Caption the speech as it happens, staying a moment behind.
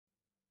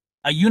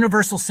A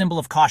universal symbol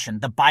of caution,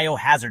 the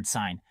biohazard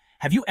sign.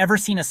 Have you ever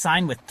seen a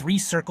sign with 3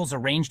 circles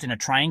arranged in a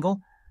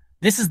triangle?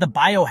 This is the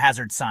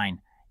biohazard sign.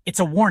 It's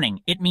a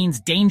warning. It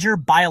means danger,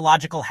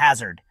 biological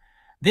hazard.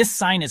 This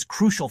sign is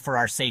crucial for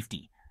our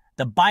safety.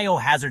 The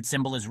biohazard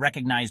symbol is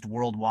recognized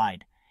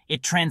worldwide.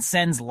 It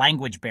transcends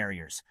language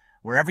barriers.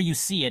 Wherever you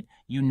see it,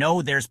 you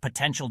know there's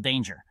potential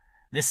danger.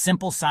 This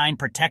simple sign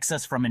protects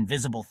us from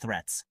invisible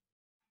threats.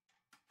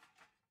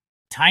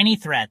 Tiny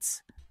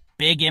threats,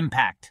 big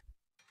impact.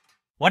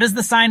 What does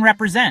the sign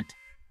represent?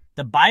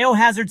 The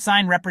biohazard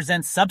sign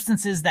represents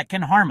substances that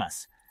can harm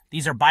us.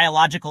 These are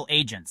biological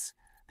agents.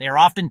 They are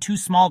often too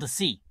small to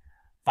see.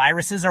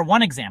 Viruses are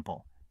one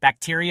example.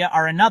 Bacteria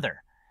are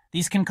another.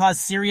 These can cause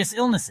serious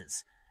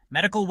illnesses.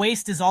 Medical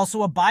waste is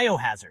also a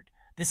biohazard.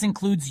 This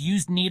includes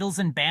used needles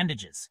and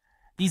bandages.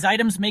 These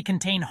items may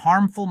contain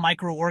harmful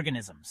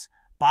microorganisms.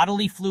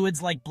 Bodily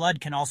fluids like blood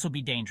can also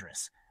be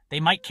dangerous. They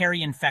might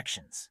carry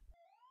infections.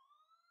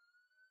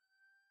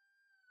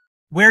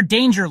 Where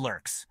danger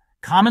lurks.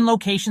 Common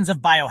locations of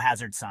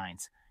biohazard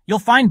signs. You'll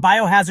find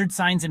biohazard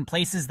signs in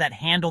places that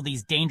handle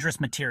these dangerous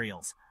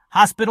materials.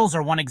 Hospitals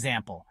are one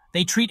example.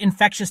 They treat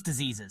infectious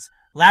diseases.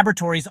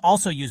 Laboratories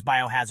also use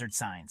biohazard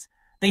signs.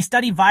 They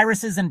study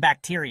viruses and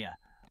bacteria.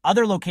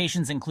 Other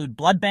locations include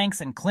blood banks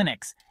and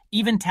clinics.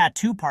 Even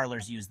tattoo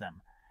parlors use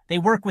them. They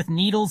work with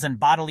needles and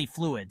bodily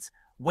fluids.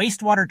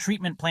 Wastewater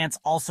treatment plants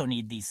also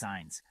need these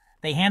signs.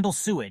 They handle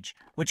sewage,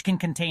 which can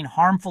contain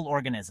harmful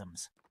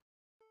organisms.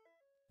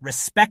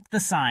 Respect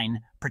the sign,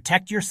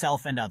 protect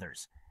yourself and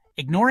others.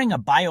 Ignoring a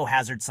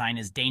biohazard sign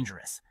is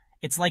dangerous.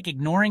 It's like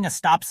ignoring a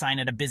stop sign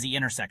at a busy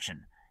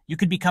intersection. You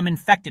could become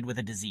infected with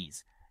a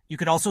disease. You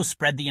could also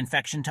spread the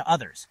infection to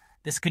others.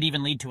 This could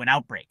even lead to an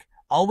outbreak.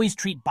 Always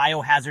treat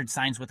biohazard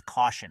signs with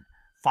caution.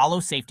 Follow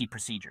safety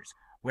procedures.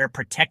 Wear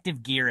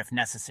protective gear if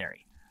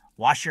necessary.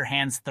 Wash your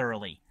hands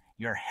thoroughly.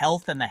 Your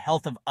health and the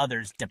health of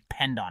others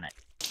depend on it.